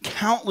seen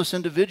countless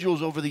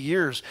individuals over the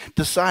years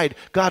decide,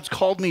 God's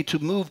called me to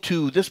move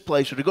to this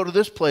place or to go to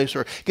this place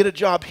or get a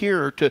job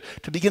here or to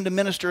begin to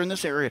minister in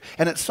this area.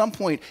 And at some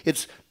point,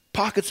 it's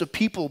pockets of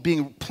people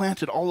being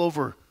planted all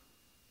over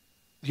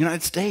the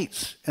United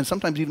States and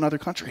sometimes even other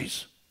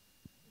countries.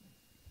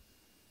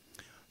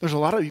 There's a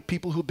lot of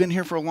people who've been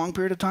here for a long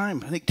period of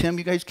time. I think, Tim,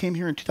 you guys came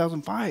here in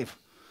 2005.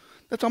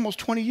 That's almost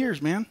 20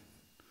 years, man.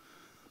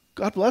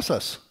 God bless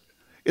us.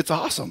 It's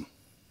awesome.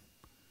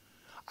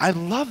 I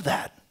love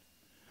that.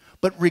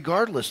 But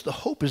regardless, the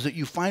hope is that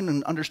you find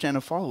and understand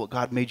and follow what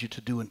God made you to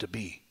do and to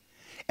be.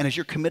 And as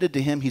you're committed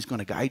to him, he's going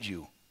to guide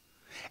you.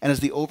 And as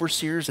the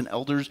overseers and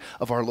elders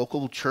of our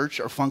local church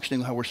are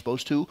functioning how we're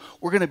supposed to,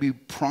 we're going to be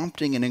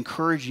prompting and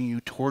encouraging you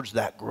towards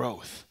that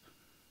growth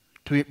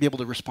to be able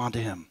to respond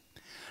to him.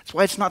 That's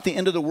why it's not the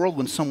end of the world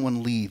when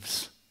someone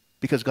leaves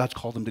because God's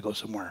called them to go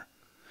somewhere.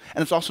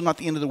 And it's also not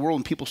the end of the world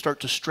when people start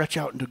to stretch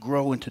out and to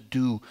grow and to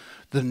do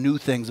the new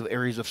things of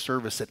areas of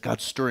service that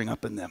God's stirring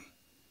up in them.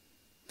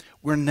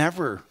 We're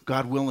never,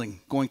 God willing,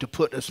 going to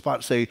put a spot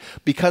and say,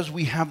 because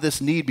we have this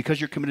need,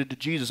 because you're committed to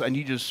Jesus, I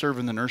need you to serve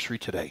in the nursery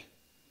today.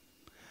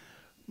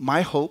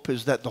 My hope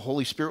is that the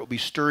Holy Spirit will be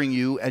stirring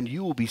you and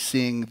you will be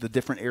seeing the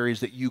different areas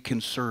that you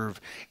can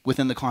serve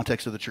within the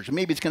context of the church. And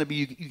maybe it's going to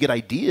be you get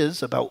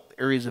ideas about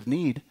areas of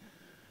need,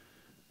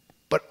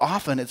 but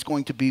often it's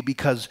going to be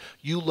because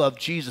you love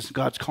Jesus and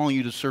God's calling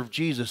you to serve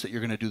Jesus that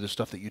you're going to do the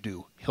stuff that you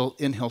do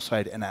in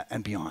Hillside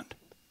and beyond.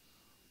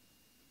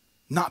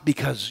 Not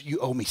because you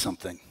owe me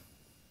something.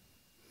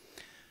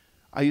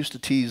 I used to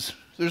tease,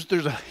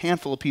 there's a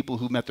handful of people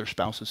who met their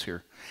spouses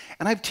here.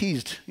 And I've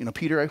teased,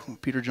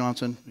 Peter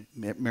Johnson,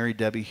 married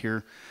Debbie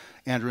here,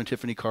 Andrew and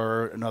Tiffany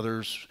Carr and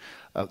others.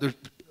 There's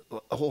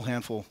a whole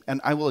handful.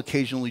 And I will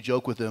occasionally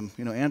joke with them,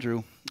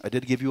 Andrew, I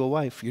did give you a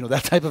wife.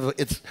 That type of,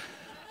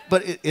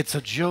 it's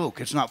a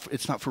joke. It's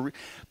not for real.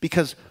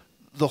 Because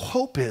the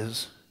hope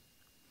is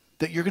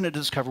that you're going to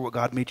discover what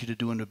God made you to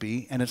do and to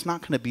be. And it's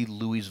not going to be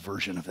Louie's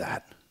version of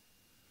that.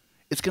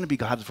 It's going to be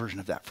God's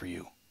version of that for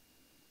you.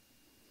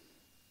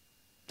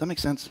 Does that make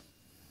sense?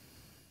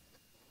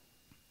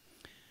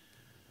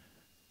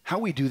 How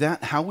we do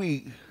that, how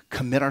we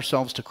commit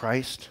ourselves to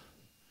Christ,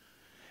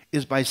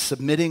 is by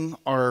submitting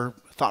our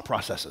thought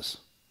processes,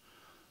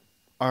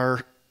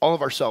 all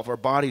of ourself, our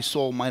body,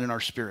 soul, mind, and our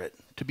spirit,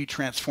 to be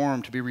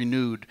transformed, to be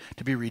renewed,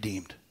 to be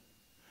redeemed.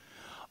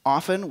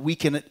 Often we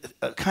can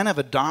kind of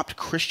adopt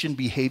Christian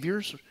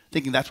behaviors,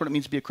 thinking that's what it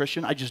means to be a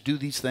Christian. I just do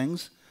these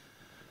things.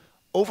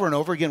 Over and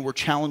over again, we're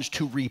challenged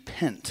to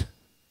repent.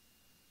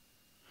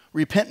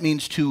 Repent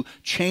means to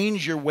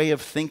change your way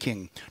of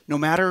thinking. No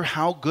matter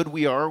how good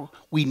we are,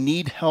 we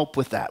need help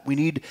with that. We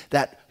need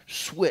that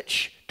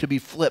switch to be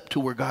flipped to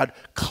where God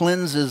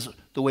cleanses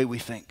the way we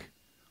think.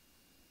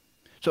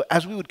 So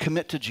as we would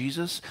commit to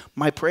Jesus,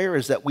 my prayer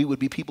is that we would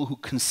be people who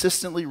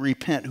consistently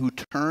repent, who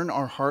turn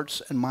our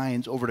hearts and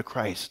minds over to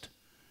Christ,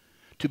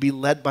 to be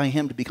led by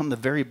Him, to become the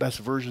very best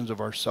versions of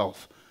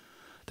ourselves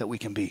that we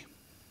can be.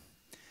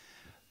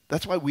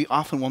 That's why we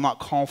often will not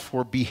call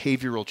for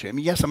behavioral change. I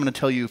mean, yes, I'm going to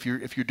tell you if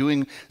you're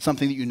doing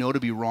something that you know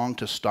to be wrong,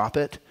 to stop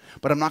it.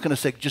 But I'm not going to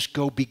say just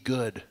go be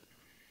good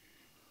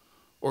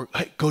or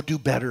hey, go do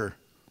better.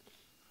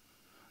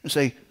 And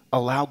say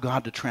allow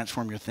God to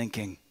transform your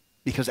thinking,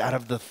 because out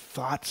of the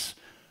thoughts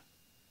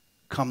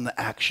come the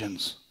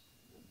actions.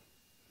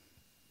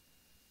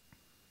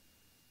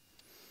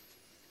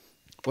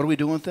 What are we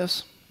doing with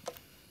this?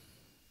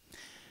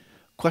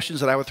 Questions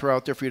that I would throw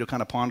out there for you to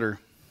kind of ponder.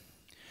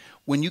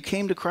 When you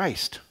came to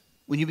Christ,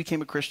 when you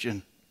became a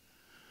Christian,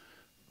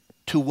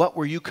 to what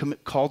were you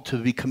called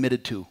to be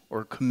committed to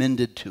or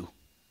commended to?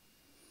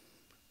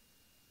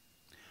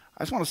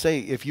 I just want to say,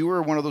 if you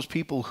were one of those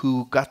people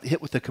who got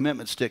hit with the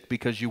commitment stick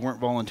because you weren't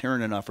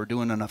volunteering enough or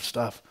doing enough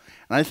stuff,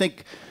 and I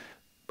think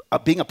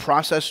being a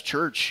process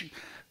church,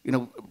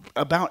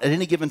 about at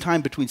any given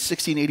time between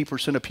 60 and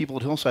 80% of people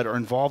at Hillside are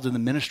involved in the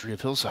ministry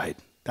of Hillside.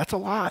 That's a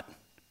lot.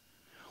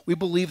 We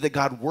believe that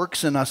God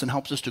works in us and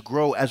helps us to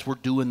grow as we're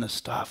doing this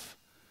stuff.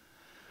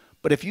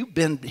 But if you've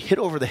been hit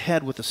over the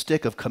head with a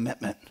stick of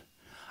commitment,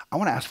 I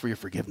want to ask for your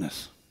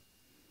forgiveness.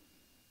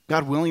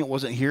 God willing, it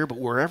wasn't here, but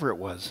wherever it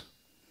was.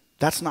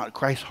 That's not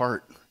Christ's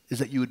heart, is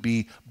that you would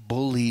be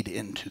bullied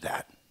into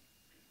that.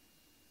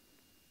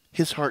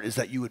 His heart is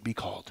that you would be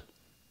called.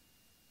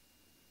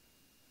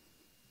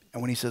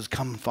 And when He says,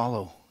 come and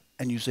follow,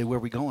 and you say, where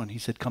are we going? He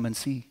said, come and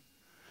see.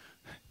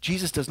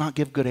 Jesus does not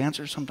give good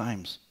answers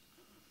sometimes.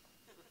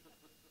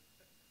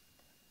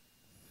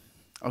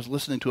 I was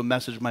listening to a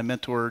message my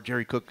mentor,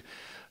 Jerry Cook,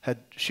 had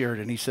shared,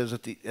 and he says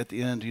at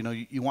the end,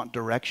 you want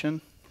direction?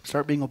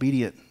 Start being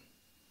obedient.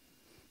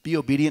 Be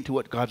obedient to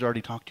what God's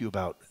already talked to you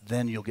about.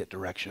 Then you'll get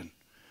direction.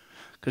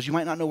 Because you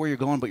might not know where you're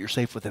going, but you're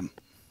safe with Him.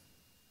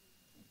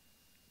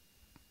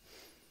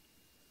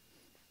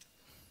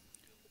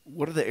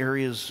 What are the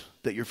areas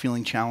that you're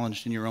feeling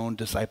challenged in your own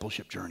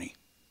discipleship journey?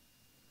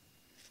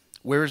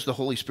 Where is the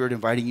Holy Spirit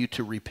inviting you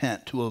to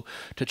repent,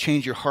 to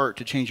change your heart,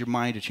 to change your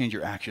mind, to change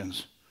your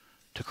actions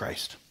to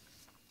Christ?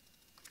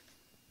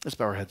 Let's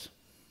bow our heads.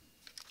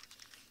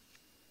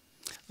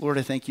 Lord,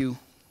 I thank you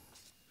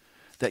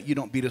that you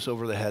don't beat us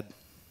over the head,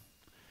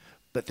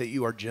 but that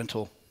you are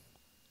gentle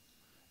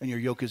and your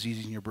yoke is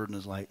easy and your burden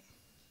is light.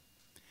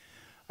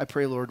 I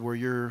pray, Lord, where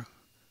you're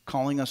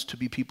calling us to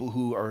be people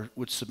who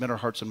would submit our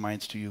hearts and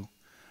minds to you,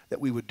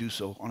 that we would do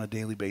so on a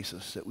daily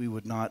basis, that we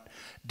would not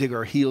dig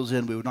our heels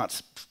in, we would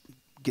not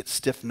get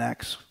stiff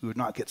necks, we would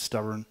not get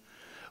stubborn,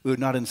 we would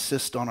not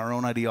insist on our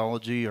own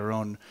ideology, our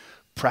own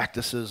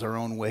practices, our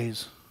own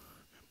ways.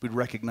 We'd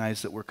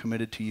recognize that we're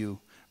committed to you.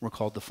 We're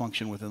called to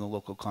function within the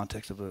local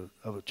context of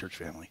a church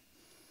family.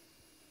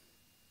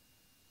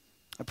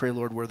 I pray,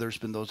 Lord, where there's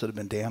been those that have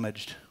been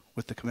damaged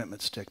with the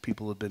commitment stick,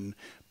 people have been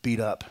beat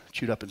up,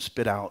 chewed up, and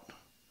spit out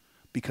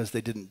because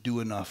they didn't do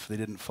enough, they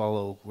didn't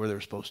follow where they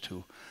were supposed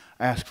to.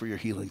 I ask for your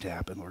healing to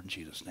happen, Lord, in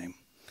Jesus' name.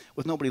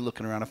 With nobody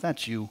looking around, if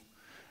that's you,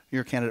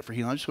 you're a candidate for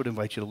healing, I just would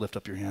invite you to lift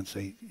up your hand and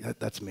say,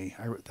 that's me.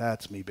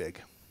 That's me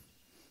big.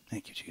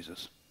 Thank you,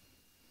 Jesus.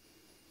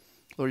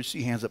 Lord, you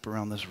see hands up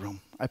around this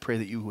room. I pray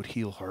that you would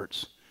heal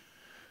hearts.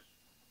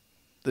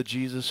 The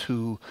Jesus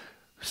who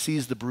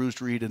sees the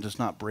bruised reed and does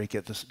not break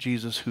it. This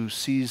Jesus who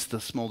sees the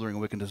smoldering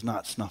wick and does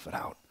not snuff it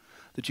out.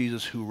 The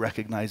Jesus who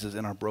recognizes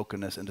in our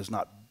brokenness and does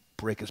not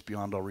break us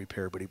beyond all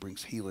repair, but he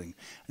brings healing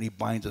and he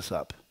binds us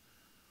up.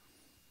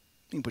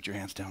 You can put your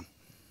hands down.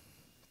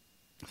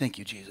 Thank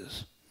you,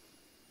 Jesus.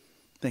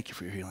 Thank you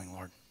for your healing,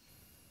 Lord.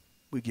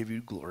 We give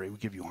you glory. We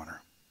give you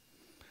honor.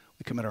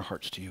 We commit our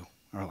hearts to you,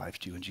 our lives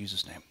to you, in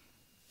Jesus' name.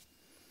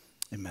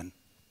 Amen.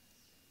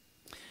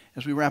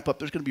 As we wrap up,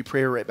 there's going to be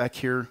prayer right back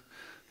here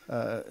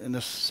in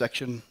this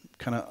section,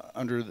 kind of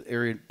under the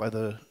area by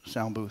the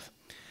sound booth.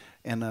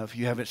 And if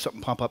you have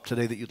something pop up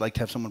today that you'd like to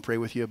have someone pray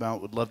with you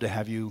about, would love to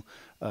have you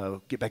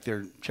get back there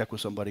and check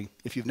with somebody.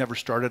 If you've never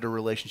started a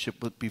relationship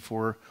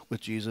before with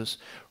Jesus,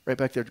 right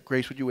back there,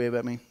 Grace, would you wave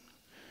at me?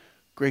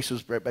 Grace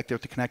is right back there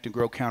at the Connect and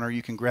Grow counter.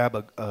 You can grab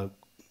a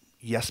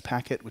yes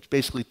packet, which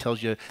basically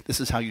tells you this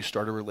is how you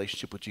start a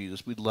relationship with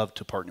Jesus. We'd love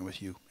to partner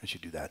with you as you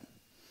do that.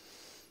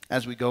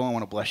 As we go, I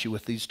want to bless you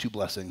with these two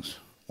blessings,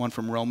 one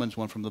from Romans,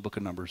 one from the book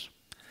of Numbers.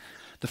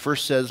 The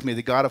first says, may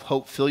the God of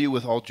hope fill you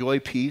with all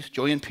joy and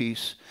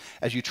peace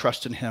as you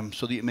trust in him,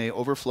 so that you may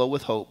overflow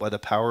with hope by the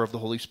power of the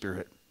Holy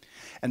Spirit.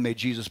 And may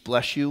Jesus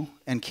bless you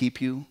and keep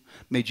you.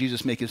 May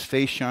Jesus make his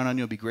face shine on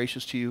you and be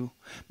gracious to you.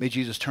 May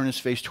Jesus turn his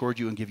face toward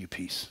you and give you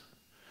peace.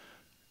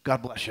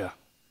 God bless you.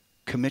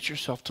 Commit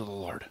yourself to the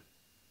Lord.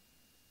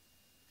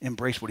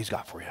 Embrace what he's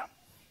got for you.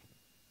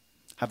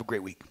 Have a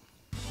great week.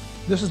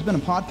 This has been a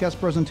podcast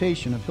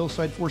presentation of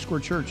Hillside Foursquare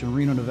Church in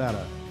Reno,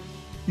 Nevada.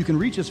 You can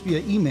reach us via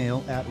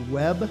email at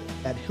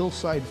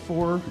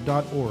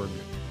web@hillside4.org.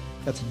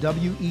 That's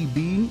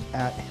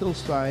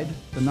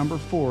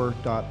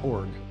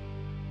WEB@hillside4.org.